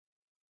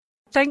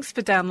Thanks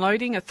for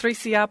downloading a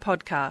 3CR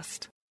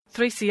podcast.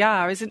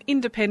 3CR is an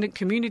independent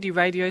community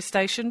radio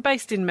station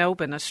based in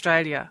Melbourne,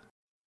 Australia.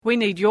 We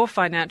need your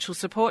financial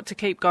support to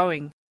keep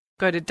going.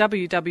 Go to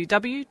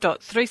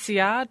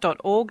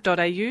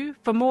www.3cr.org.au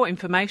for more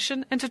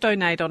information and to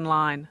donate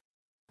online.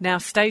 Now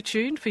stay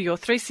tuned for your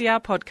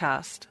 3CR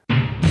podcast.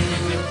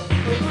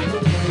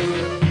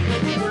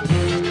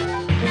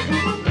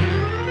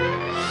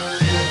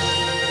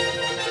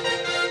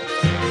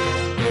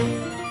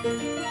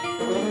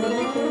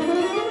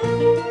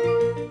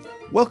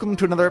 Welcome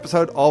to another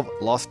episode of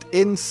Lost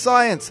in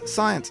Science.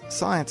 Science.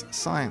 Convincing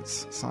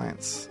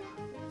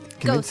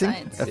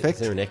science. effect? Is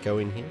there an echo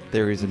in here?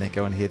 There is an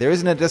echo in here. There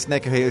isn't just an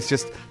echo here, it's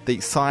just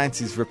the science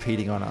is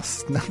repeating on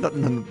us. Not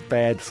in a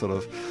bad sort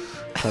of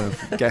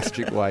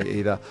gastric way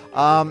either.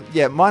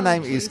 My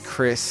name is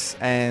Chris,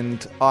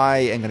 and I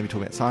am going to be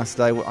talking about science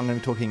today. I'm going to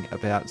be talking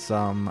about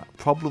some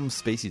problem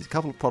species, a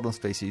couple of problem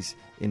species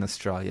in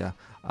Australia,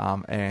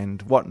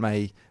 and what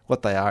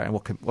they are and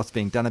what's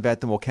being done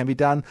about them, what can be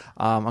done.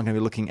 I'm going to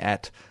be looking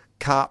at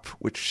carp,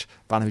 which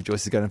Barnaby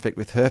Joyce is going to infect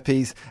with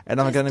herpes,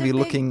 and I'm going to be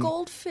looking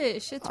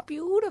goldfish. It's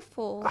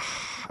beautiful.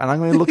 And I'm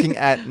going to be looking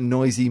at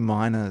noisy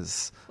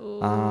miners,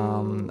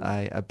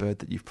 a bird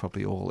that you've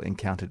probably all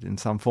encountered in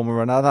some form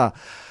or another.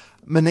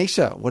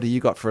 Manisha, what do you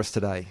got for us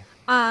today?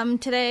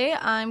 Today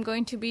I'm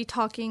going to be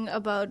talking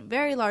about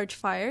very large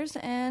fires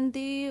and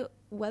the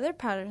weather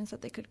patterns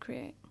that they could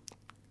create.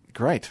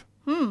 Great.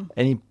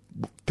 Any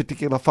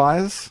particular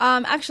fires?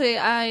 Actually,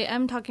 I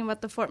am talking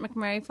about the Fort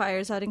McMurray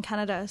fires out in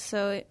Canada.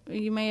 So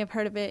you may have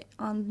heard of it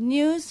on the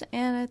news,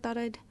 and I thought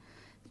I'd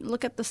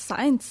look at the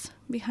science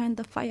behind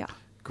the fire.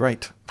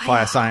 Great.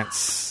 Fire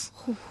science.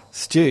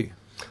 Stu?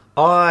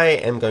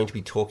 I am going to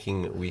be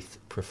talking with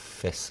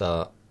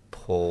Professor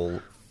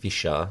Paul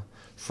Fisher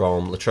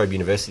from La Trobe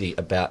University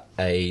about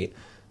a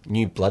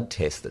new blood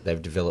test that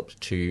they've developed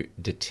to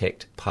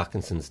detect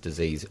Parkinson's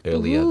disease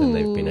earlier than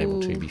they've been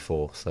able to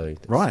before. So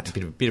it's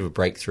a bit of a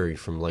breakthrough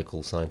from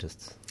local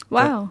scientists.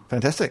 Wow.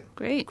 Fantastic.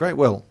 Great.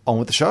 Well, on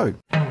with the show.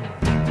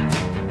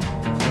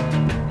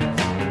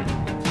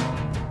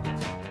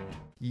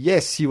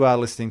 Yes, you are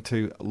listening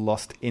to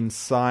Lost in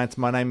Science.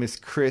 My name is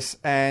Chris,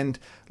 and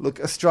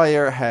look,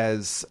 Australia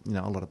has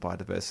a lot of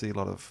biodiversity,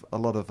 a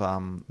lot of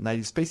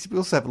native species. We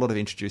also have a lot of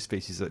introduced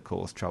species that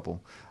cause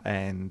trouble,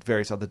 and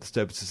various other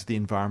disturbances of the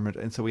environment.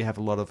 And so we have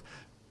a lot of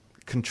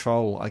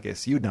control. I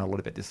guess you know a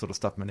lot about this sort of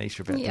stuff, Manisha,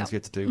 about things you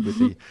have to do with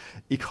the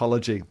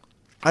ecology.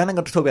 And I'm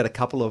going to talk about a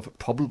couple of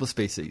problem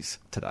species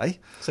today.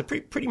 So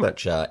pretty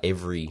much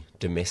every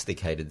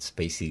domesticated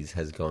species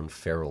has gone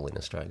feral in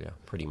Australia,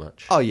 pretty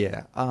much. Oh,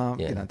 yeah.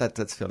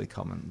 That's fairly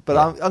common. But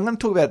I'm going to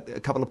talk about a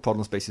couple of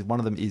problem species. One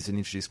of them is an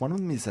introduced. One of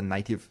them is a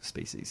native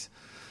species.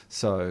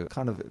 So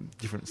kind of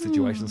different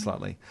situation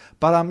slightly.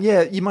 But,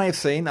 you may have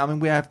seen,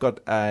 we have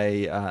got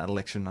an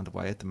election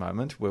underway at the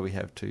moment where we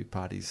have two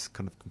parties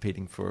kind of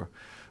competing for...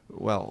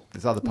 Well,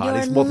 there's other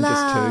parties, more than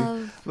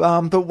just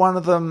two. But one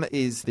of them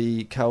is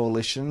the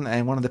Coalition,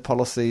 and one of the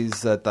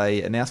policies that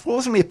they announced, well, it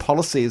wasn't really a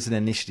policy, it was an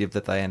initiative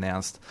that they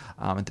announced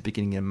at the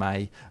beginning of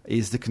May,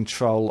 is the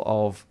control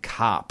of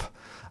carp.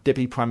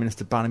 Deputy Prime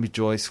Minister Barnaby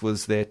Joyce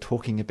was there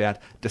talking about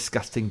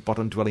disgusting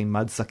bottom-dwelling,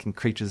 mud-sucking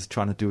creatures,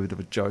 trying to do a bit of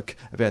a joke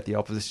about the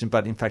opposition,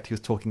 but in fact he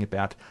was talking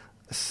about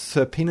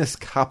Serpentis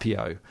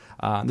carpio.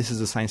 This is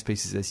the same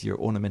species as your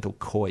ornamental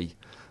koi.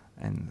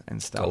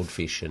 And stuff.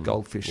 Goldfish and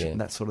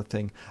that sort of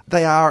thing.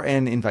 They are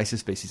an invasive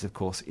species, of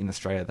course, in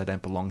Australia. They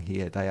don't belong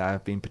here. They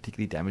have been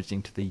particularly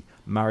damaging to the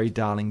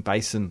Murray-Darling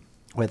Basin,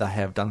 where they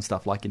have done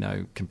stuff like,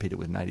 competed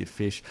with native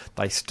fish.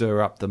 They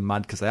stir up the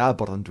mud because they are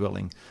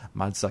bottom-dwelling,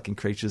 mud-sucking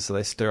creatures. So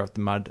they stir up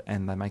the mud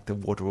and they make the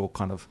water all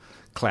kind of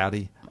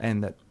cloudy,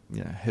 and that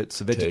hurts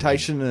the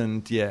vegetation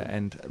and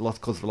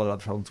causes a lot of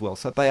other problems as well.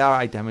 So they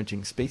are a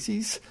damaging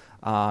species.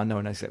 No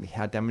one knows exactly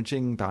how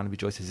damaging. Barnaby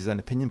Joyce has his own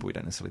opinion, but we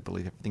don't necessarily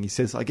believe everything he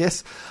says, I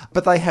guess.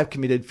 But they have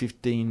committed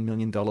 $15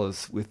 million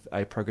with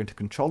a program to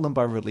control them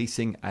by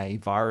releasing a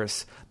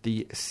virus,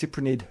 the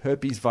Cyprinid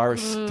herpes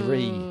virus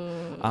 3.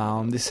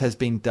 This has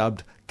been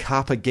dubbed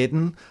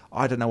Carpageddon.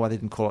 I don't know why they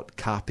didn't call it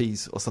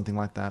Carpies or something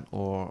like that,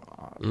 or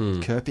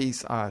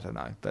Kerpies. I don't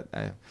know, but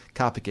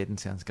Carpageddon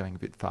sounds going a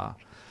bit far.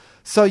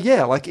 So,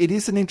 it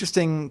is an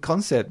interesting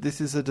concept. This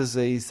is a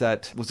disease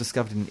that was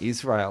discovered in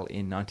Israel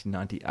in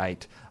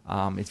 1998.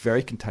 It's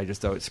very contagious,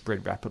 though it's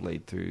spread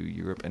rapidly through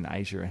Europe and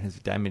Asia and has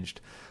damaged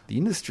the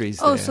industries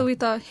there. Oh, so we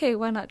thought, hey,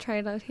 why not try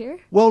it out here?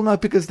 Well, no,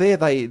 because there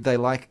they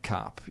like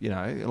carp, A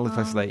lot of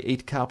places they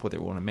eat carp or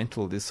they're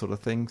ornamental, this sort of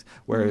things.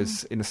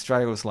 Whereas in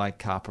Australia, it was like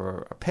carp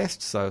are a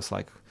pest, so it's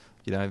like...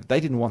 they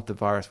didn't want the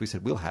virus. We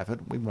said, we'll have it.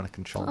 We want to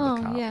control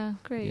the carp. Oh, yeah,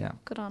 great. Yeah.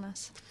 Good on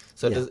us.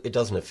 So it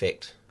doesn't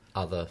affect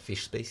other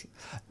fish species?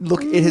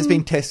 Look, it has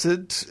been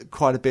tested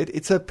quite a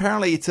bit.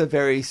 Apparently it's a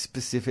very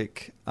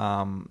specific.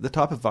 The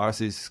type of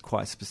virus is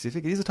quite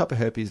specific. It is a type of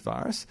herpes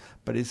virus,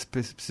 but it's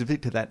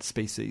specific to that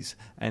species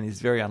and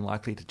is very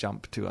unlikely to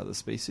jump to other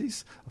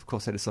species. Of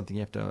course, that is something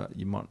you have to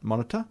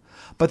monitor.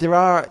 But there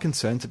are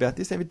concerns about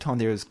this. Every time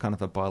there is kind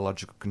of a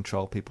biological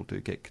control, people do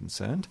get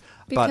concerned.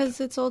 Because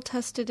it's all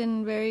tested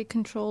in very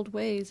controlled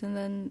ways, and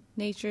then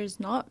nature's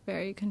not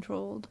very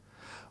controlled.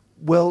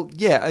 Well,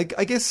 yeah,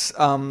 I guess the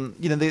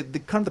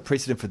kind of the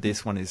precedent for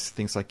this one is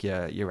things like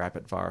your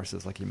rabbit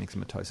viruses, like your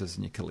myxomatosis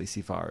and your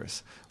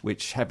calicivirus,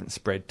 which haven't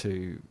spread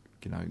to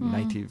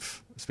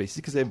native species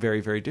because they're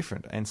very, very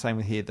different. And same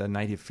with here, the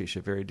native fish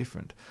are very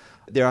different.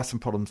 There are some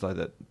problems though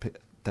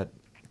that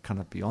kind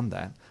of beyond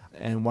that.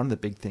 And one of the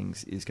big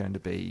things is going to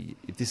be,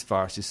 if this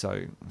virus is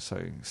so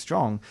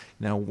strong,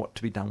 what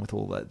to be done with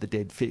all the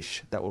dead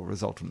fish that will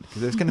result in it.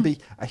 Because there's going to be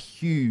a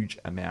huge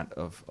amount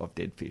of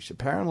dead fish.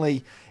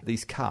 Apparently,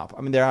 these carp,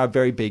 they are a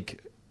very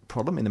big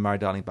problem in the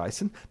Murray-Darling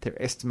Basin. They're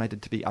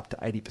estimated to be up to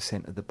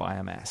 80% of the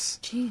biomass.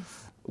 Jeez.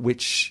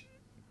 Which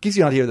gives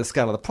you an idea of the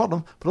scale of the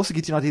problem, but also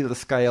gives you an idea of the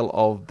scale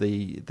of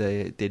the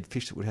dead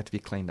fish that would have to be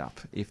cleaned up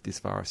if this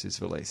virus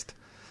is released.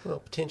 Well,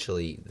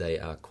 potentially they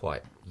are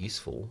quite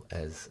useful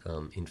as,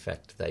 in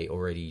fact, they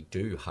already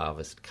do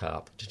harvest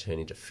carp to turn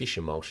into fish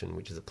emulsion,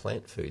 which is a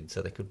plant food,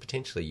 so they could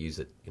potentially use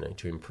it,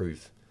 to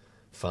improve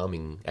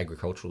farming,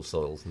 agricultural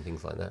soils and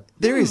things like that.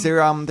 There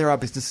are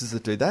businesses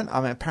that do that.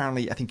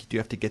 Apparently, I think you do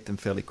have to get them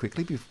fairly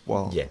quickly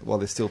while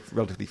they're still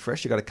relatively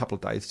fresh. You've got a couple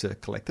of days to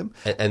collect them,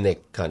 and they're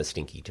kind of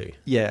stinky too.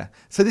 Yeah.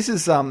 So this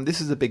is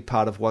a big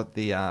part of what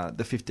the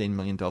 $15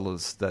 million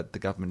that the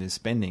government is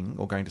spending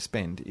or going to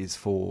spend is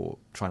for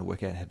trying to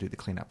work out how to do the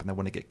cleanup, and they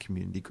want to get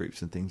community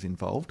groups and things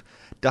involved.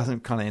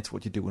 Doesn't kind of answer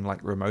what you do in like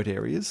remote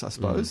areas, I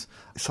suppose.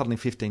 Suddenly,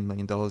 $15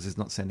 million is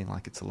not sounding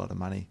like it's a lot of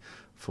money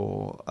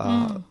for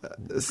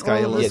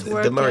scale.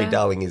 The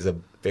Murray-Darling is a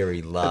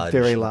very large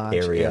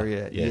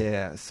area.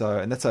 Yeah. So,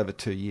 and that's over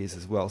 2 years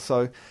as well.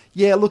 So,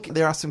 yeah, look,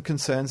 there are some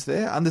concerns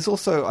there. And there's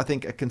also, I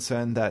think, a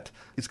concern that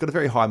it's got a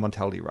very high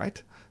mortality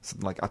rate,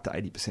 something like up to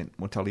 80%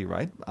 mortality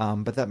rate.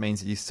 But that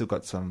means that you've still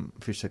got some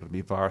fish that are going to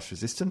be virus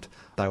resistant.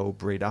 They will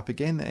breed up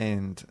again,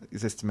 and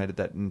it's estimated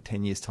that in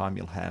 10 years' time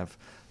you'll have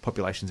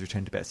populations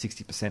return to about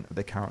 60% of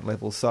their current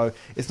levels. So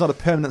it's not a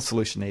permanent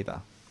solution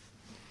either.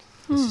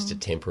 It's just a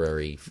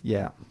temporary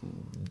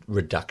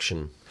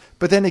reduction.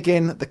 But then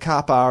again, the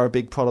carp are a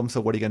big problem,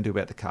 so what are you going to do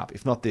about the carp?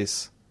 If not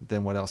this,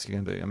 then what else are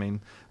you going to do?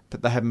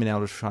 But they haven't been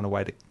able to find a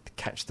way to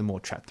catch them or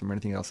trap them or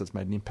anything else that's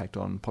made an impact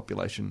on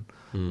population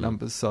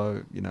numbers.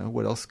 So,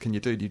 what else can you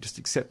do? Do you just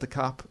accept the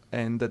carp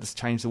and that just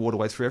change the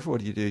waterways forever, or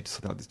do you do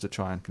something like this to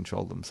try and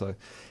control them? So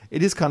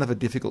it is kind of a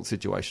difficult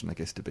situation, I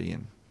guess, to be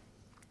in.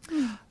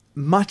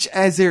 Much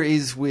as there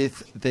is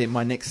with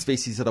my next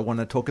species that I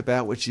want to talk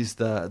about, which is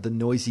the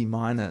noisy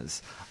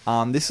miners.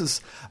 This is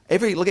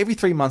every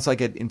 3 months I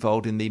get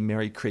involved in the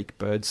Merri Creek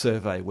Bird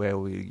Survey, where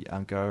we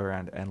go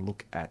around and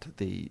look at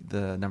the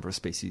number of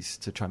species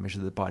to try and measure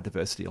the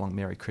biodiversity along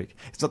Merri Creek.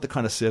 It's not the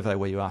kind of survey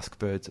where you ask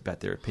birds about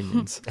their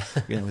opinions,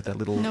 with that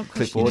little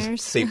clipboard.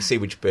 See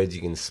which birds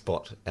you can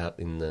spot out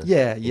in the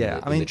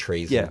in the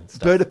trees. Yeah, and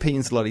stuff. Bird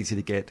opinions are a lot easier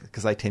to get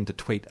because they tend to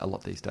tweet a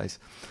lot these days.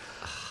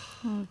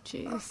 Oh,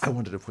 jeez. I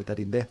wanted to put that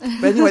in there.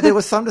 But anyway, there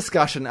was some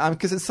discussion,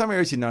 because in some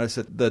areas you notice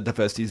that the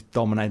diversity is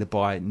dominated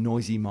by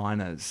noisy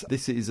miners.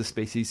 This is a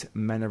species,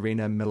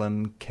 Manorina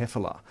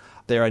melancephala.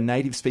 They're a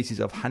native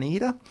species of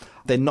honeyeater.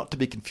 They're not to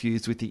be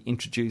confused with the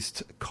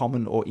introduced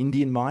common or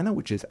Indian miner,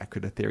 which is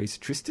Acrodotheres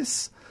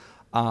tristis,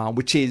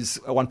 which is,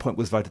 at one point,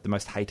 was voted the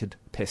most hated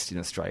pest in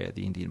Australia,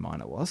 the Indian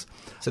miner was.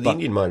 So the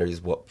Indian miner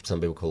is what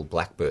some people call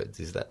blackbirds,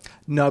 is that?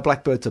 No,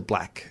 blackbirds are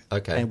black.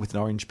 Okay. And with an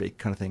orange beak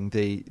kind of thing.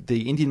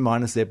 The Indian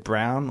miners, they're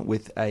brown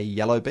with a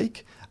yellow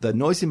beak. The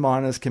noisy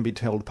miners can be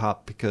told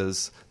apart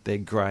because they're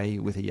grey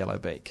with a yellow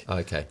beak.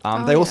 Okay.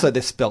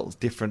 They're spelt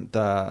different.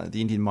 The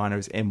Indian miner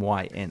is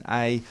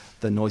M-Y-N-A.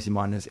 The noisy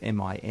miner is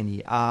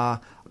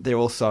M-I-N-E-R. They're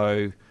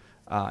also...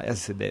 as I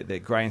said, they're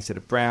grey instead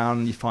of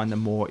brown. You find them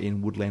more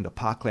in woodland or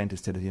parkland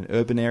instead of in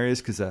urban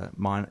areas because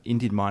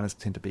Indian miners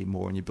tend to be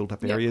more in your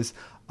built-up areas.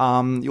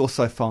 You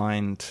also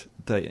find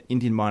the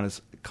Indian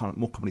miners kind of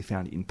more commonly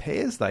found in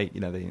pairs. They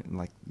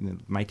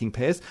mating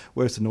pairs,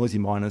 whereas the noisy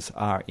miners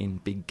are in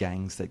big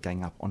gangs that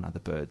gang up on other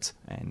birds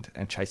and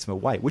chase them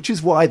away, which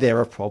is why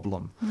they're a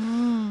problem,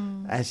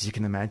 as you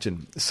can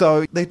imagine.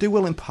 So they do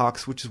well in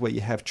parks, which is where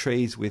you have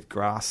trees with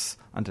grass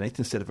underneath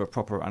instead of a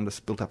proper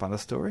built-up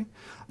understory.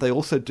 They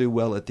also do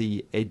well at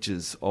the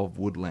edges of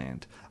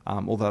woodland,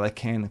 although they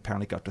can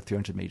apparently go up to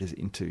 300 metres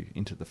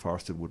into the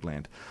forested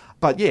woodland.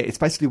 But yeah, it's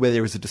basically where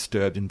there is a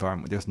disturbed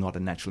environment, where there's not a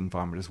natural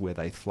environment, is where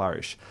they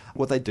flourish.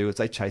 What they do is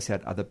they chase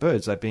out other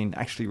birds. They've been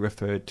actually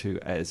referred to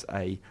as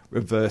a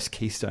reverse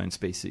keystone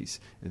species,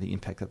 the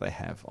impact that they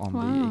have on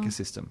the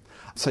ecosystem.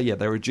 So yeah,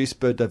 they reduce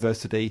bird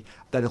diversity.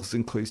 That also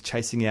includes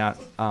chasing out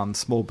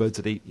small birds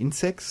that eat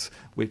insects,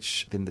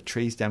 which then the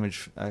trees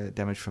damage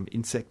from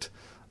insect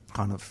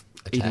kind of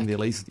Attack. eating the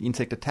leaves, the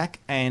insect attack,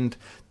 and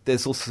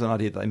there's also an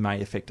idea that they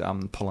may affect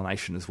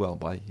pollination as well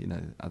by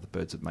other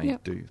birds that may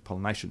do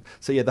pollination.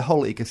 So yeah, the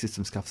whole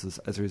ecosystem suffers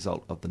as a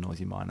result of the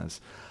noisy miners.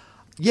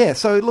 Yeah,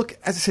 so look,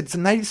 as I said, it's a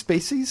native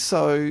species,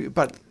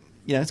 but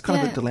it's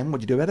kind of a dilemma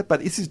what you do about it.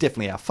 But this is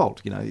definitely our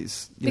fault.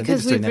 Because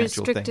we've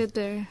restricted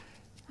their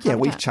Yeah, habitat.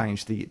 we've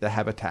changed the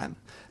habitat.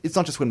 It's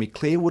not just when we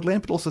clear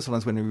woodland, but also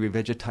sometimes when we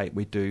revegetate,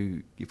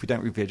 if we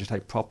don't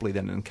revegetate properly,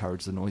 then it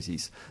encourages the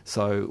noisies.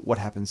 So what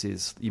happens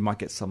is you might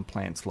get some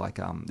plants like,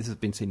 this has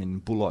been seen in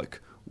bull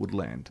oak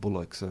woodland. Bull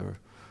oaks are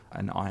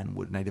an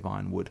ironwood, native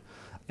ironwood.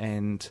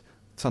 And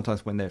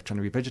sometimes when they're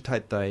trying to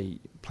revegetate, they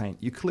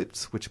plant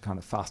eucalypts, which are kind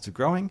of faster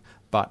growing,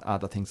 but are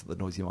the things that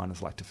the noisy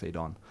miners like to feed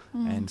on.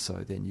 And so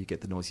then you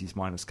get the noisy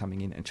miners coming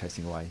in and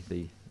chasing away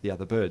the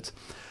other birds.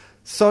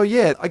 So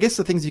yeah, I guess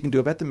the things you can do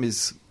about them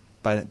is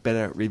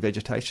better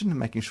revegetation and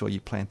making sure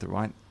you plant the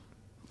right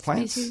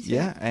plants, species,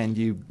 and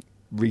you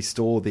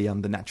restore the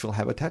natural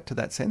habitat to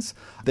that sense.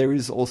 There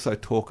is also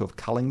talk of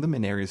culling them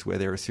in areas where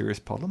they're a serious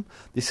problem.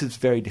 This is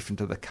very different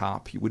to the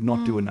carp. You would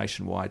not do a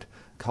nationwide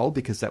cull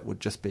because that would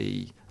just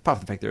be, apart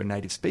from the fact they're a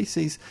native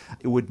species,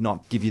 it would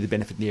not give you the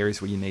benefit in the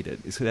areas where you need it.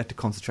 So you have to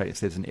concentrate. If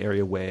there's an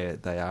area where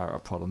they are a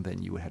problem,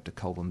 then you would have to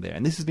cull them there.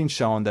 And this has been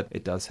shown that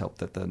it does help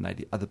that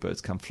the other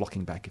birds come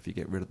flocking back if you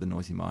get rid of the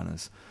noisy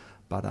miners.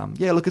 But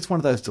look, it's one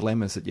of those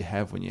dilemmas that you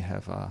have when you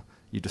have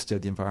you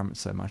disturb the environment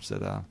so much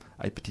that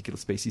a particular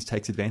species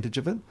takes advantage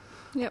of it.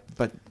 Yep.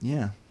 But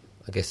yeah.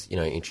 I guess,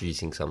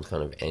 introducing some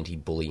kind of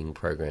anti-bullying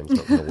program's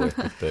not going to work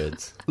with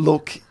birds.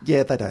 Look,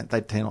 yeah, they don't.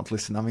 They tend not to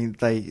listen. I mean,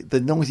 the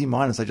noisy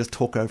miners, they just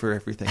talk over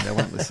everything. They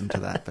won't listen to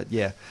that. But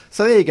yeah.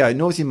 So there you go,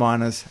 noisy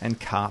miners and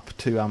carp,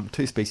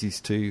 two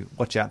species to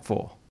watch out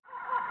for.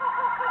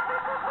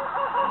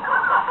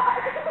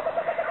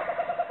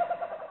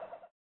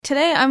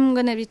 Today I'm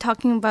going to be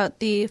talking about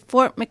the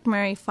Fort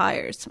McMurray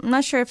fires. I'm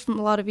not sure if a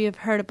lot of you have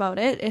heard about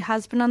it. It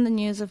has been on the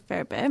news a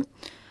fair bit.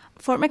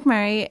 Fort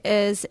McMurray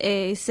is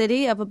a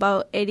city of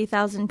about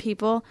 80,000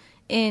 people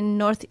in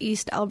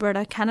northeast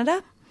Alberta,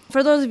 Canada.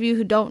 For those of you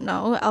who don't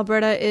know,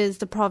 Alberta is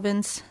the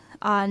province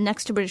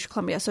next to British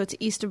Columbia, so it's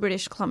east of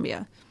British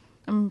Columbia.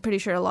 I'm pretty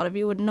sure a lot of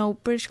you would know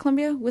British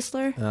Columbia,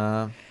 Whistler.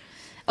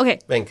 Okay.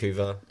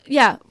 Vancouver.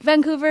 Yeah,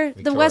 Vancouver,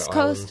 Victoria the West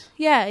Island. Coast.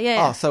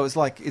 Yeah. Oh, so it's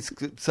like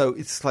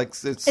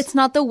It's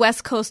not the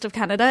West Coast of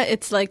Canada.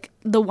 It's like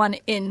the one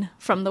in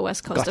from the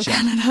West Coast of Gotcha.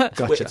 Canada.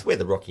 Gotcha. It's where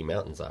the Rocky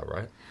Mountains are,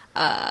 right?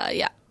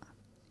 Yeah.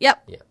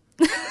 Yep. Yeah.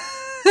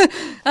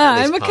 I'm a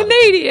part of them.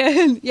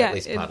 Canadian. Yeah. At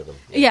least part of them.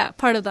 Yeah,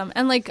 part of them.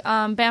 And like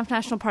Banff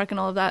National Park and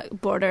all of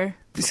that border.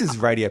 This is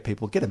radio,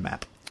 people. Get a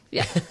map.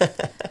 Yeah.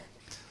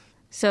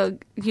 So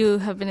you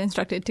have been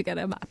instructed to get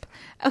a map.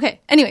 Okay,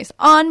 anyways,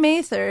 on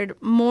May 3rd,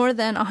 more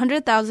than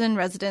 100,000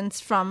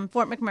 residents from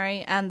Fort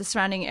McMurray and the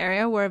surrounding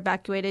area were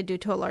evacuated due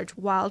to a large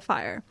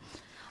wildfire.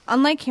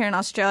 Unlike here in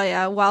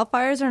Australia,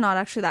 wildfires are not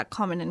actually that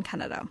common in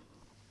Canada.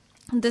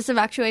 This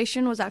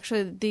evacuation was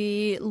actually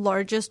the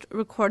largest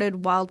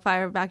recorded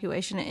wildfire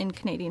evacuation in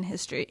Canadian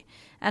history,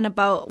 and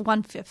about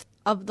 1/5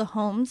 of the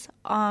homes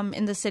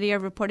in the city are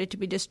reported to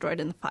be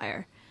destroyed in the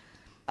fire.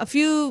 A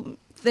few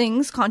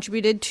things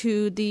contributed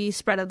to the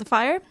spread of the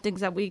fire,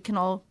 things that we can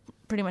all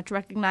pretty much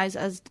recognize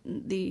as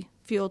the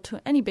fuel to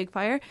any big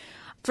fire.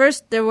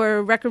 First, there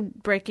were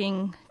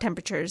record-breaking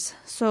temperatures.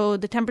 So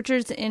the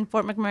temperatures in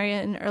Fort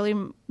McMurray in early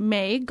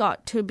May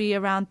got to be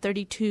around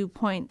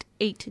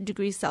 32.8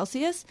 degrees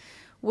Celsius,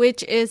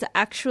 which is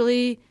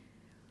actually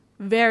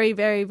very,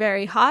 very,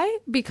 very high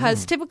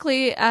because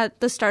typically at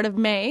the start of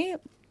May,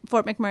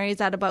 Fort McMurray is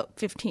at about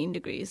 15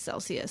 degrees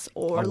Celsius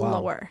or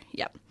lower.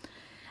 Yep.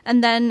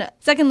 And then,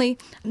 secondly,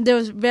 there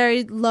was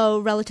very low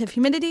relative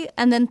humidity.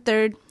 And then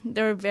third,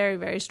 there were very,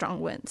 very strong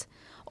winds.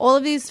 All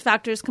of these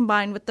factors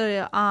combined with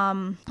the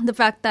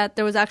fact that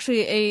there was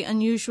actually a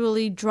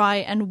unusually dry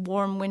and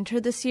warm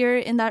winter this year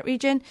in that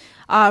region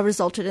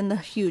resulted in the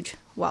huge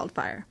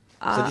wildfire.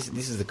 So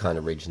this is the kind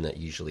of region that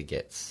usually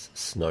gets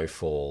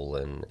snowfall,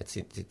 and it's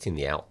in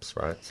the Alps,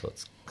 right? So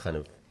it's kind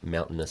of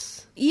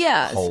mountainous,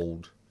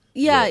 cold.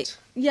 Wet.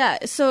 Yeah.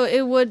 So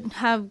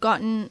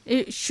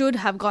it should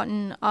have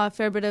gotten a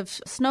fair bit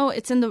of snow.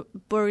 It's in the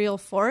boreal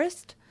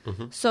forest,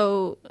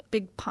 so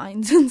big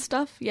pines and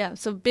stuff. Yeah,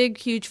 so big,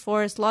 huge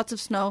forest, lots of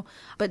snow,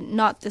 but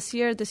not this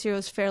year. This year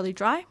was fairly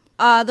dry.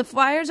 The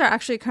fires are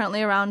actually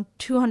currently around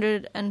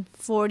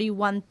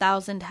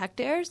 241,000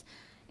 hectares,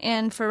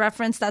 and for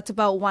reference, that's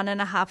about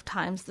 1.5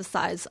 times the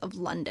size of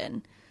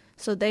London.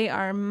 So they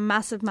are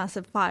massive,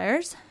 massive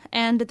fires,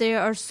 and they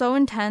are so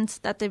intense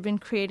that they've been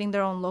creating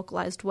their own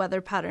localized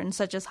weather patterns,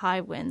 such as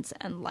high winds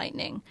and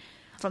lightning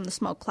from the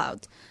smoke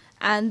clouds.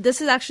 And this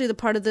is actually the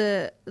part of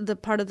the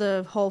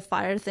whole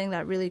fire thing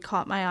that really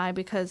caught my eye,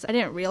 because I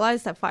didn't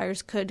realize that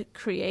fires could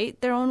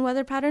create their own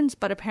weather patterns,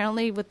 but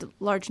apparently with the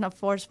large enough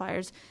forest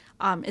fires,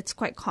 it's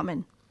quite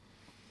common.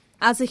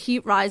 As the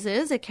heat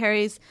rises, it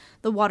carries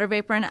the water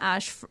vapor and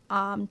ash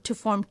to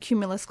form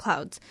cumulus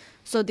clouds.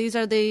 So these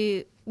are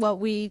what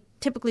we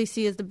typically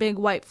see as the big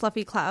white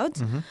fluffy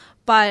clouds.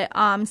 But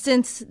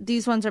since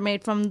these ones are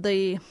made from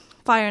the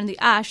fire and the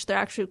ash, they're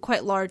actually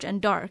quite large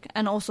and dark.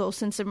 And also,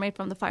 since they're made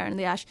from the fire and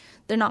the ash,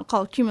 they're not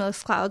called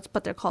cumulus clouds,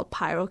 but they're called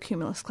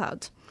pyrocumulus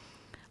clouds.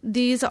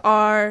 These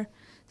are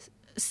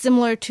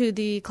similar to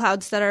the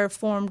clouds that are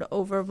formed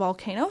over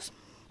volcanoes.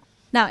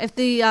 Now, if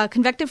the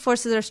convective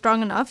forces are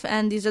strong enough,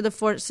 and these are the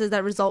forces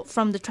that result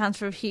from the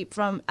transfer of heat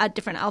from at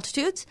different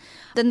altitudes,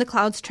 then the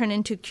clouds turn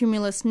into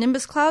cumulus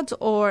nimbus clouds,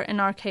 or in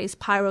our case,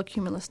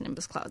 pyrocumulus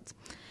nimbus clouds.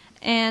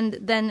 And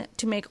then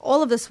to make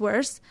all of this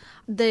worse,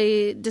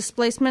 the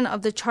displacement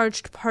of the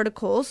charged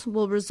particles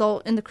will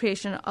result in the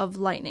creation of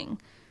lightning.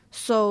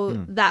 So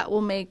that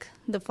will make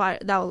the fire,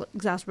 that will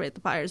exacerbate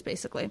the fires,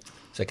 basically.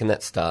 So can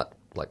that start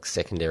like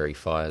secondary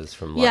fires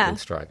from lightning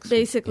strikes?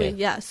 Basically,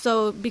 yeah.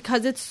 So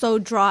because it's so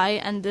dry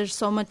and there's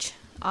so much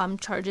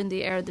charge in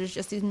the air, there's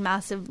just these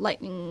massive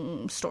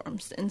lightning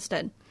storms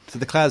instead. So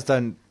the clouds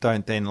don't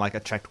then like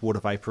attract water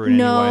vapor in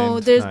any way? No,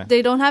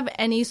 they don't have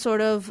any sort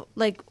of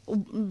like,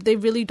 they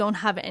really don't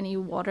have any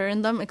water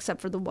in them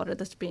except for the water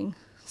that's being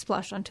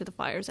splashed onto the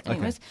fires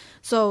anyways. Okay.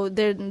 So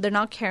they're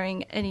not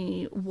carrying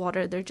any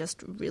water, they're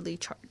just really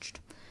charged.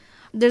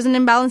 There's an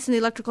imbalance in the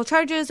electrical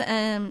charges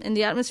in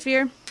the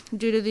atmosphere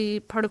due to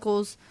the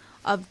particles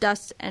of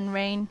dust and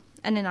rain,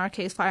 and in our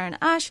case, fire and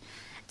ash.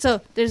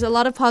 So there's a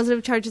lot of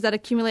positive charges that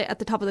accumulate at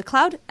the top of the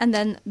cloud, and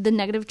then the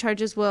negative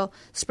charges will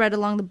spread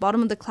along the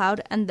bottom of the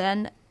cloud, and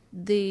then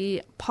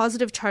the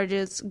positive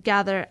charges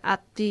gather on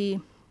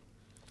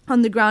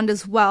the ground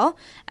as well,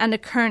 and a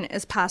current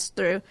is passed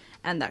through,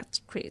 and that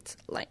creates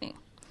lightning.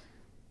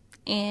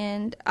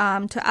 And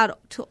to add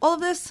to all of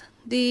this,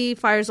 the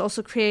fires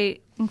also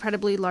create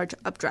incredibly large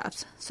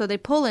updrafts. So they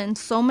pull in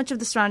so much of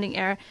the surrounding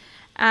air,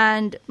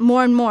 and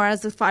more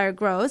as the fire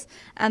grows,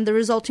 and the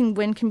resulting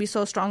wind can be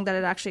so strong that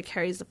it actually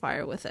carries the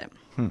fire with it.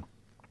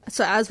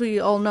 So as we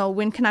all know,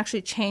 wind can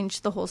actually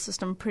change the whole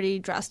system pretty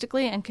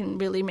drastically and can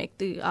really make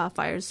the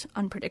fires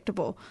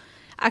unpredictable.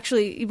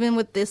 Actually, even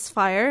with this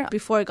fire,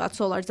 before it got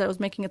so large that it was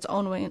making its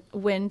own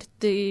wind,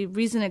 the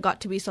reason it got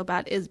to be so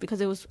bad is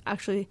because it was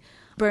actually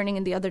burning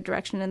in the other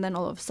direction, and then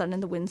all of a sudden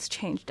the winds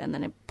changed, and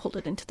then it pulled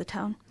it into the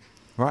town.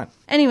 Right.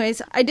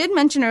 Anyways, I did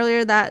mention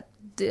earlier that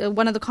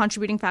one of the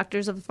contributing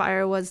factors of the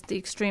fire was the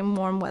extreme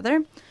warm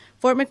weather.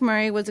 Fort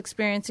McMurray was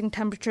experiencing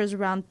temperatures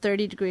around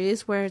 30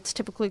 degrees, where it's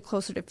typically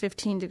closer to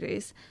 15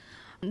 degrees.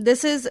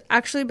 This has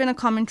actually been a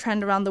common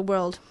trend around the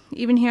world,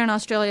 even here in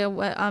Australia,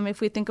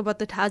 if we think about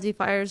the Tassie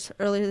fires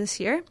earlier this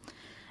year.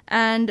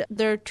 And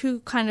there are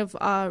two kind of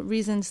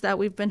reasons that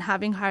we've been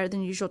having higher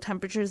than usual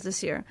temperatures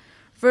this year.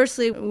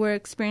 Firstly, we're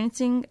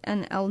experiencing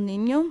an El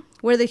Niño,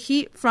 where the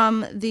heat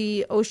from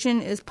the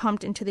ocean is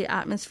pumped into the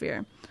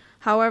atmosphere.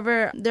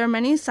 However, there are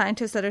many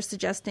scientists that are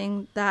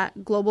suggesting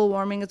that global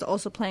warming is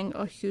also playing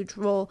a huge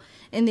role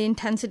in the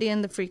intensity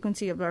and the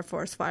frequency of our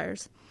forest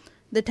fires.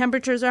 The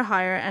temperatures are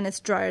higher and it's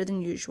drier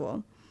than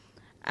usual.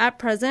 At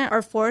present,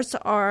 our forests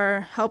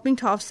are helping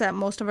to offset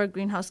most of our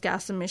greenhouse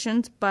gas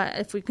emissions, but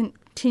if we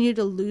continue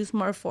to lose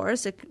more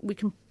forests, we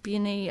can be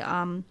in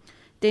a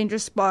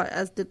dangerous spot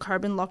as the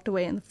carbon locked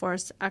away in the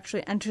forest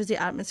actually enters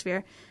the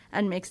atmosphere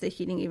and makes the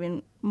heating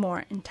even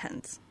more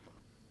intense.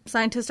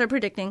 Scientists are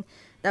predicting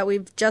that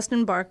we've just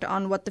embarked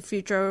on what the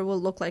future will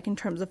look like in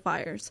terms of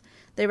fires.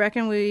 They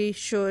reckon we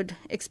should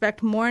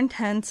expect more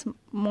intense,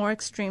 more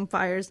extreme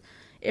fires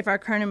if our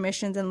current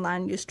emissions and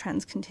land use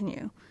trends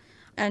continue.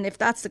 And if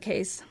that's the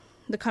case,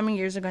 the coming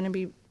years are going to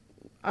be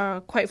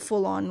quite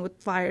full on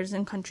with fires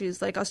in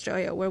countries like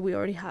Australia, where we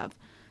already have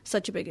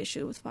such a big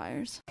issue with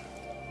fires.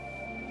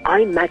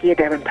 I'm Maggie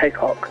Adaran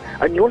Pocock,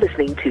 and you're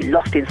listening to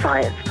Lost in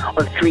Science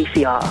on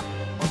 3CR.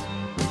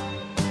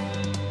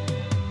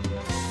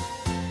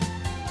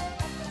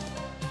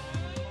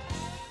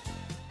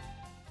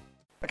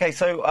 Okay,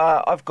 so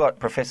I've got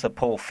Professor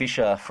Paul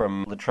Fisher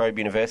from La Trobe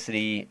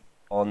University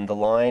on the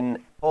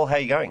line. Paul, how are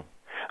you going?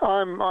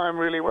 I'm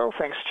really well,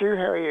 thanks, Stu.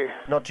 How are you?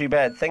 Not too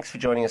bad. Thanks for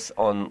joining us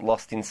on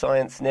Lost in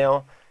Science.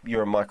 Now,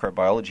 you're a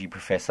microbiology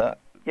professor.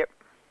 Yep.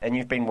 And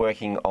you've been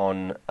working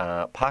on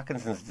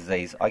Parkinson's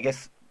disease. I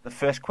guess the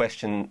first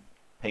question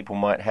people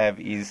might have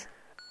is,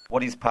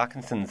 what is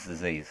Parkinson's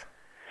disease?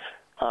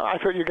 I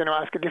thought you were going to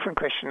ask a different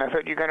question. I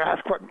thought you were going to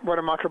ask what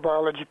a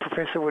microbiology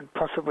professor would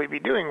possibly be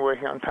doing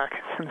working on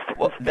Parkinson's disease.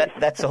 Well,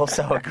 that's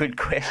also a good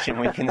question.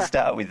 We can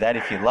start with that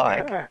if you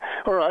like.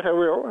 All right, I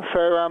will.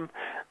 So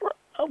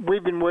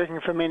we've been working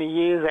for many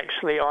years,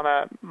 actually, on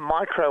a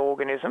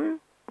microorganism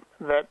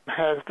that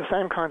has the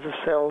same kinds of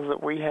cells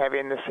that we have,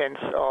 in the sense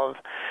of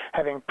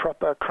having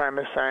proper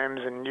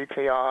chromosomes and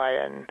nuclei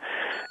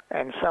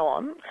and so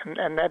on.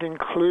 And that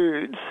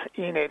includes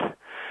in it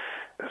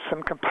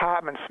some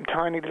compartments, some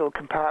tiny little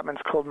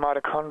compartments called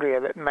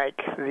mitochondria that make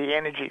the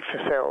energy for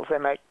cells. They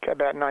make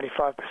about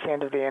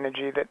 95% of the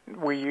energy that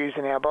we use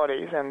in our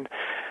bodies, and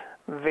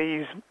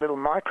these little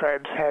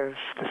microbes have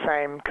the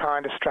same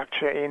kind of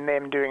structure in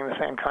them doing the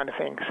same kind of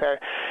thing. So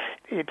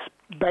it's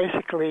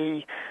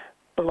basically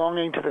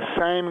belonging to the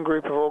same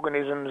group of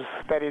organisms,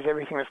 that is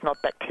everything that's not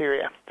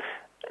bacteria.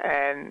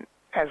 And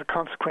as a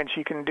consequence,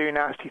 you can do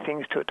nasty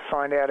things to it to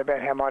find out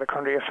about how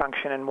mitochondria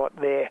function and what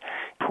they're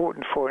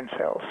important for in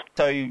cells.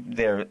 So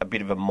they're a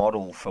bit of a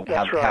model for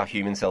how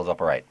human cells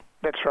operate.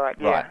 That's right,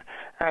 yeah.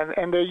 Right.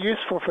 And they're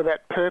useful for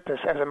that purpose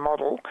as a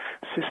model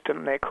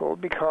system, they're called,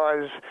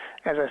 because,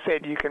 as I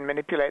said, you can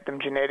manipulate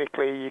them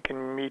genetically, you can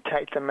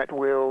mutate them at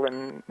will,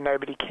 and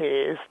nobody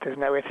cares. There's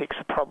no ethics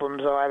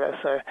problems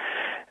either.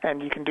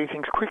 And you can do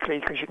things quickly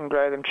because you can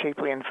grow them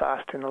cheaply and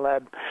fast in the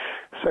lab.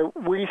 So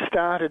we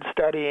started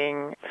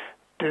studying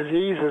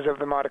diseases of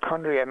the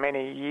mitochondria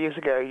many years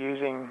ago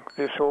using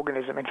this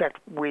organism. In fact,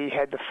 we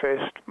had the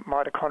first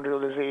mitochondrial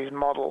disease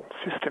model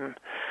system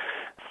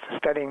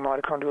studying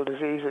mitochondrial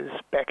diseases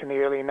back in the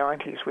early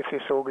 90s with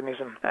this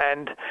organism.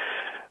 And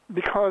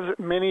because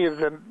many of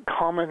the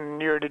common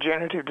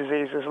neurodegenerative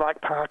diseases like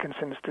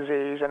Parkinson's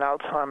disease and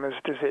Alzheimer's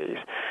disease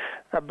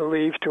are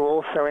believed to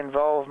also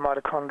involve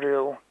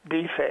mitochondrial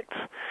defects,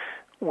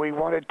 we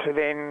wanted to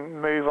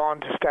then move on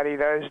to study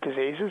those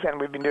diseases, and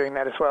we've been doing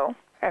that as well.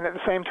 And at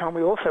the same time,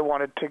 we also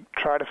wanted to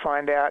try to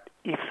find out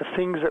if the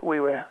things that we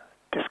were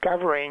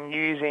discovering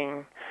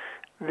using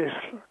this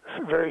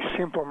very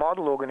simple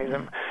model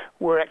organism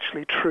were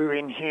actually true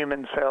in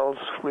human cells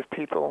with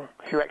people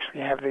who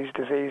actually have these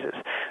diseases.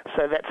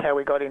 So that's how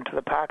we got into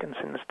the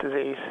Parkinson's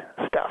disease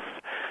stuff,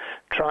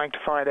 trying to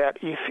find out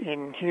if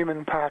in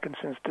human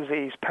Parkinson's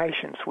disease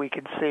patients we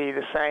could see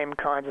the same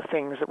kinds of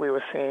things that we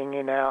were seeing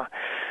in our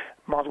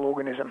model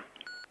organism.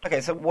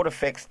 Okay, so what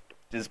effects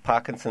does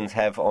Parkinson's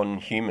have on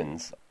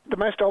humans? The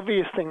most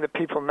obvious thing that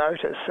people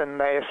notice and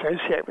they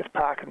associate with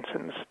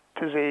Parkinson's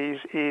disease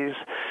is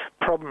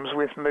problems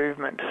with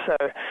movement. So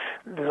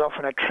there's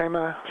often a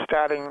tremor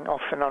starting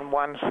often on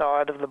one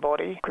side of the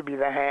body. Could be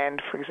the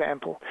hand, for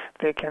example.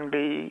 There can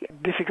be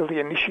difficulty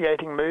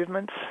initiating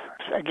movements,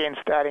 again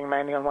starting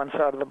mainly on one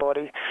side of the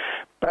body.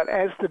 But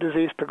as the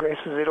disease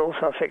progresses, it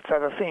also affects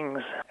other things.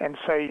 And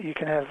so you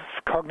can have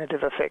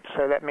cognitive effects.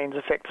 So that means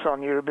effects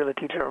on your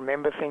ability to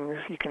remember things.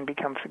 You can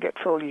become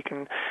forgetful. You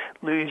can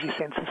lose your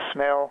sense of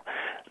smell.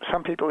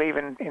 Some people,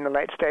 even in the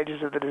late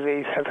stages of the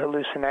disease, have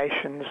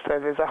hallucinations. So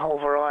there's a whole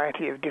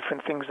variety of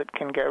different things that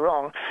can go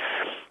wrong.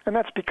 And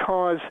that's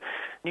because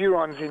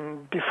neurons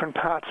in different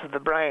parts of the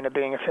brain are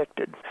being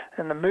affected.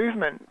 And the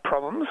movement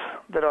problems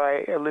that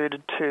I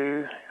alluded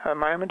to a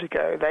moment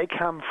ago, they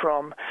come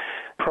from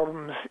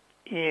problems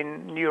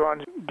in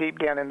neurons deep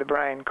down in the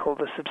brain called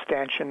the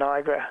substantia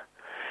nigra.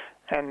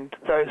 And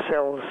those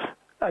cells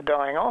are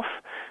dying off,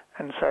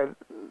 and so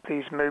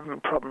these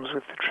movement problems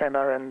with the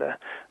tremor and the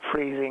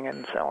freezing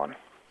and so on.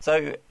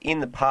 So in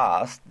the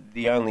past,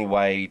 the only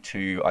way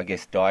to, I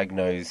guess,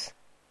 diagnose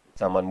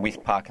someone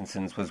with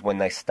Parkinson's was when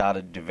they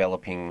started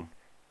developing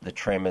the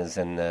tremors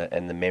and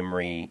the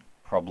memory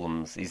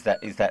problems. Is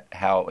that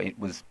how it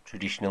was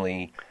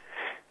traditionally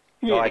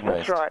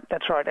diagnosed? Yeah,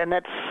 that's right. And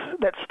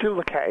that's still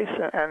the case.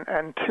 And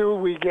until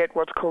we get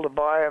what's called a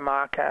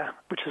biomarker,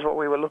 which is what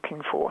we were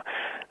looking for,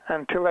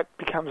 until that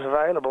becomes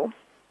available,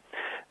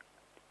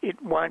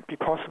 it won't be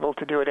possible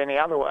to do it any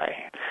other way.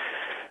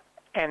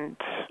 And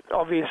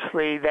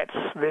obviously that's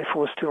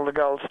therefore still the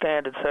gold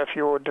standard. So if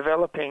you're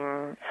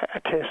developing a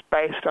test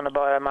based on a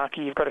biomarker,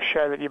 you've got to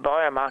show that your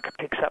biomarker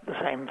picks up the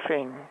same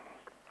thing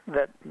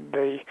that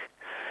the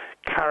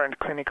current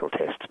clinical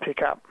tests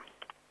pick up.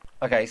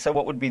 Okay, so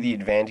what would be the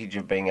advantage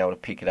of being able to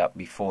pick it up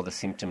before the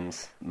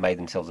symptoms made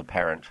themselves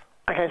apparent?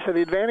 Okay, so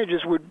the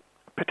advantages would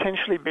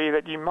potentially be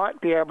that you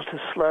might be able to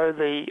slow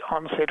the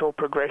onset or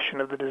progression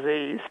of the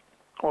disease,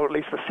 or at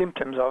least the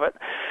symptoms of it,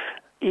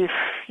 if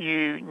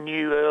you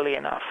knew early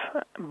enough.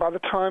 By the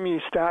time you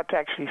start to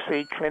actually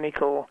see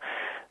clinical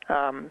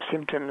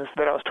symptoms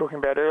that I was talking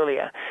about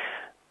earlier,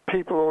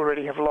 people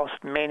already have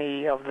lost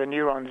many of the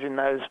neurons in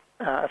those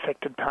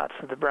affected parts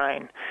of the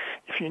brain.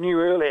 If you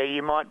knew earlier,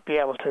 you might be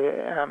able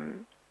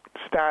to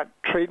start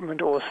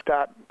treatment or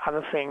start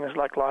other things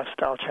like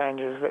lifestyle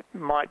changes that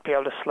might be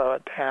able to slow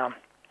it down.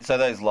 So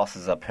those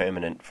losses are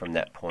permanent from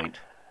that point?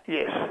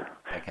 Yes.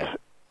 Okay.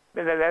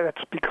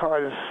 That's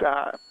because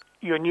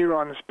your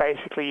neurons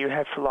basically you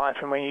have for life,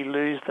 and when you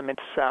lose them,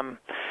 it's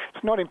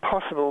not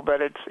impossible,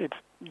 but it's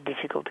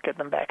difficult to get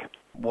them back.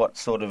 What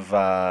sort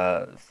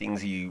of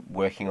things are you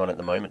working on at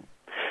the moment?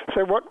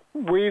 So what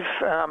we've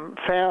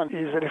found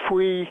is that if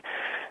we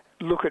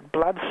look at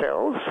blood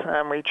cells,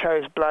 and we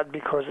chose blood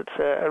because it's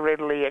a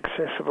readily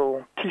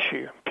accessible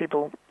tissue,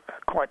 people are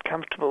quite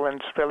comfortable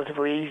and it's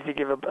relatively easy to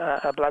give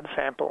a blood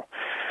sample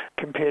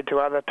compared to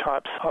other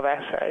types of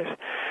assays.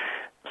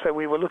 So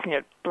we were looking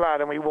at blood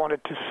and we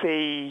wanted to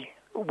see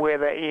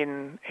whether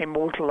in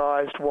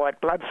immortalized white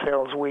blood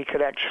cells we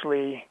could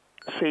actually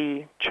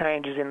see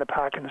changes in the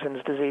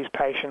Parkinson's disease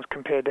patients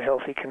compared to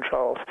healthy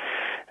controls.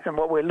 And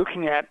what we're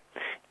looking at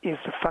is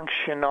the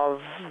function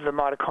of the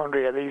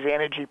mitochondria, these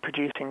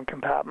energy-producing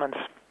compartments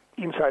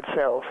inside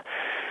cells.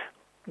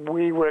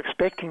 We were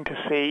expecting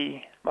to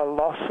see a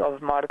loss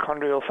of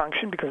mitochondrial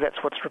function because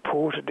that's what's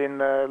reported in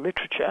the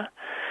literature.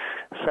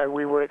 So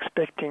we were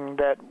expecting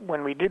that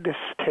when we did this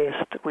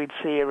test, we'd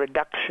see a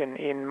reduction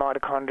in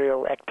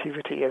mitochondrial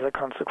activity as a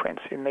consequence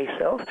in these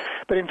cells.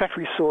 But in fact,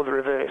 we saw the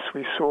reverse.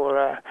 We saw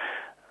a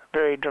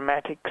very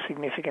dramatic,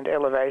 significant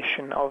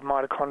elevation of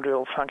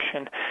mitochondrial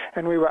function,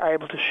 and we were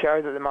able to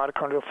show that the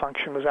mitochondrial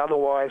function was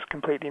otherwise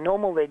completely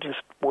normal. They're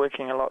just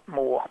working a lot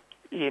more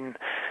in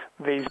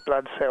these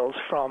blood cells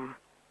from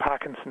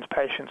Parkinson's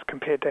patients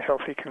compared to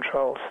healthy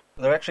controls.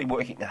 They're actually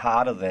working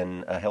harder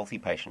than a healthy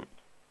patient.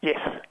 Yes,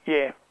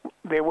 yeah.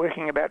 They're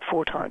working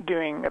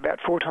doing about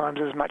 4 times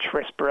as much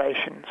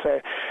respiration.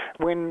 So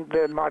when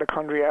the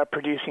mitochondria are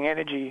producing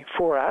energy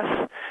for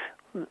us,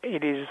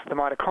 it is the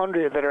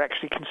mitochondria that are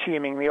actually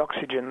consuming the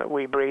oxygen that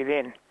we breathe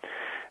in.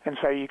 And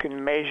so you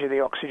can measure the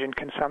oxygen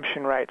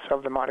consumption rates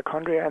of the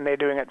mitochondria, and they're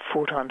doing it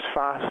 4 times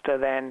faster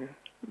than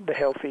the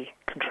healthy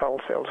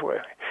control cells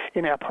were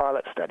in our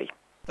pilot study.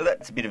 So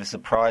that's a bit of a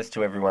surprise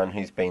to everyone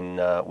who's been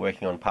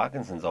working on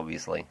Parkinson's,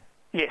 obviously.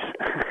 Yes,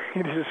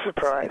 it is a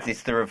surprise.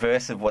 It's the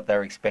reverse of what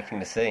they're expecting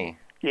to see.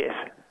 Yes.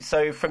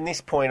 So from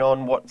this point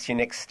on, what's your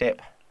next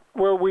step?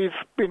 Well, we've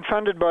been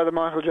funded by the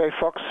Michael J.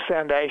 Fox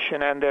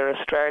Foundation and their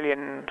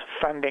Australian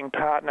funding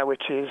partner,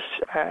 which is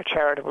a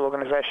charitable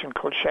organisation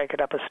called Shake It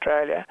Up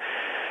Australia,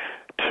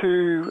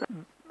 to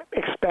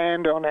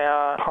expand on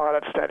our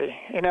pilot study.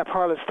 In our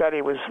pilot study,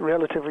 it was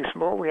relatively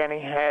small. We only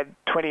had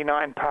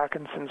 29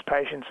 Parkinson's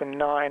patients and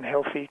 9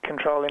 healthy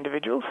control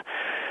individuals.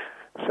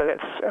 So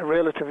that's a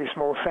relatively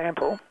small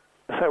sample.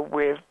 So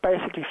we're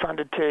basically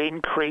funded to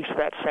increase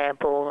that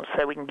sample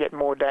so we can get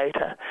more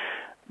data.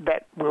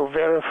 That will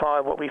verify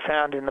what we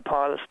found in the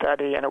pilot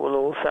study, and it will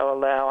also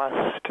allow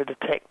us to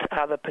detect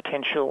other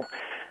potential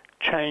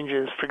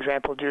changes. For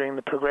example, during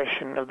the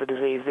progression of the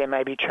disease, there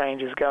may be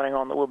changes going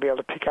on that we'll be able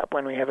to pick up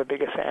when we have a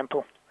bigger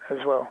sample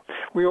as well.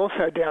 We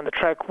also, down the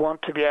track,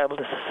 want to be able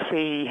to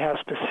see how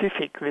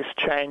specific this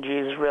change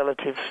is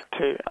relative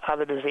to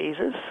other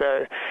diseases.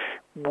 So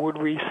would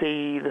we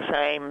see the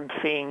same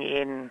thing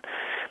in,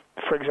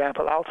 for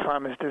example,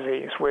 Alzheimer's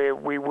disease, where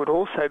we would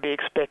also be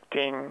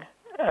expecting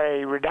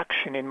a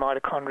reduction in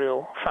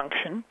mitochondrial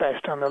function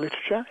based on the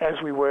literature,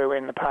 as we were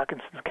in the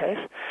Parkinson's case.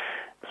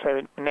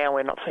 So now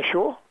we're not so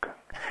sure.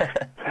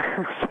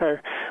 So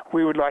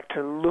we would like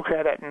to look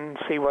at it and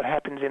see what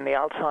happens in the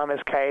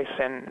Alzheimer's case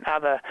and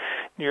other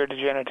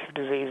neurodegenerative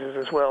diseases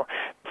as well.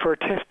 For a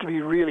test to be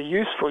really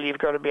useful, you've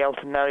got to be able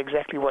to know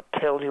exactly what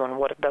tells you and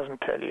what it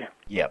doesn't tell you.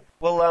 Yeah.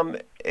 Well,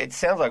 it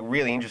sounds like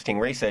really interesting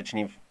research,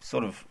 and you've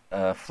sort of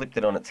flipped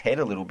it on its head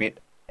a little bit.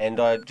 And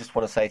I just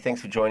want to say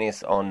thanks for joining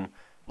us on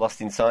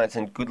Lost in Science,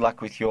 and good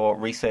luck with your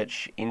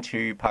research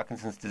into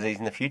Parkinson's disease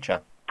in the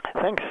future.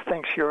 Thanks.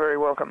 You're very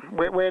welcome.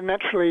 We're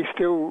naturally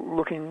still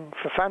looking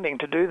for funding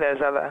to do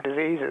those other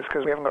diseases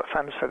because we haven't got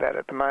funds for that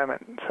at the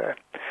moment. So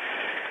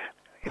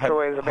it's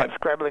always about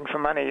scrabbling for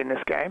money in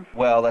this game.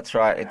 Well, that's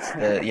right.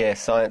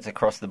 It's science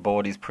across the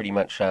board is pretty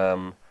much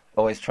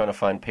always trying to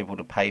find people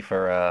to pay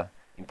for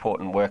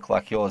important work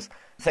like yours.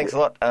 Thanks a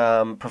lot,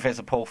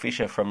 Professor Paul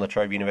Fisher from La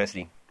Trobe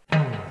University.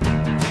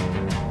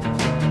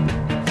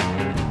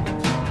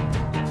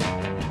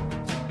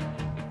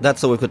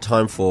 That's all we've got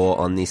time for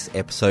on this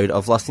episode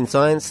of Lost in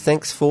Science.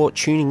 Thanks for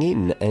tuning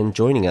in and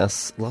joining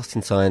us. Lost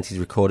in Science is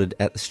recorded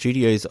at the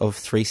studios of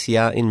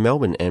 3CR in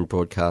Melbourne and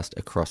broadcast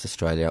across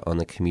Australia on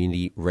the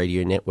Community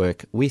Radio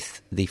Network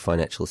with the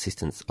financial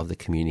assistance of the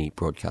Community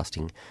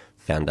Broadcasting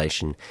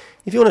Foundation.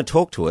 If you want to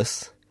talk to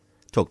us,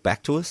 talk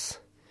back to us,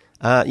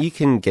 you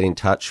can get in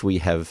touch. We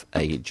have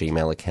a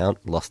Gmail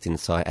account,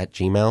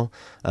 lostinsight@gmail.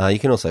 You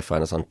can also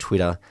find us on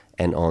Twitter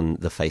and on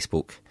the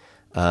Facebook.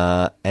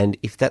 And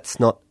if that's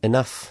not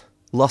enough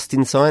Lost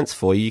in Science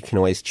for you, you can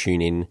always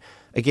tune in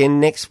again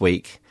next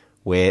week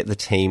where the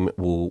team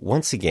will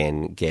once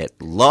again get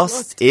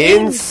lost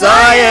in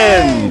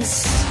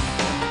science!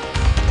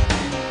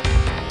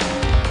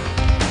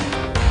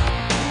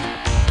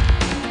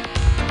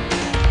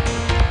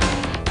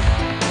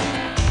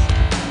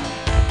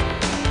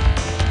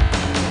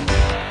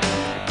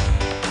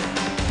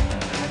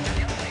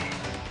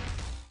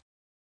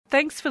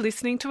 Thanks for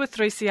listening to a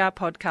 3CR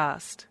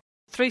podcast.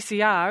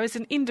 3CR is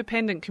an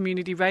independent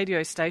community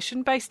radio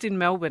station based in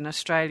Melbourne,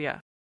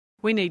 Australia.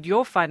 We need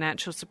your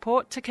financial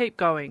support to keep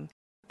going.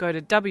 Go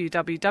to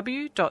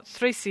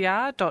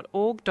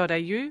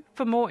www.3cr.org.au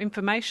for more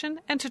information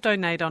and to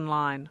donate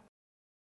online.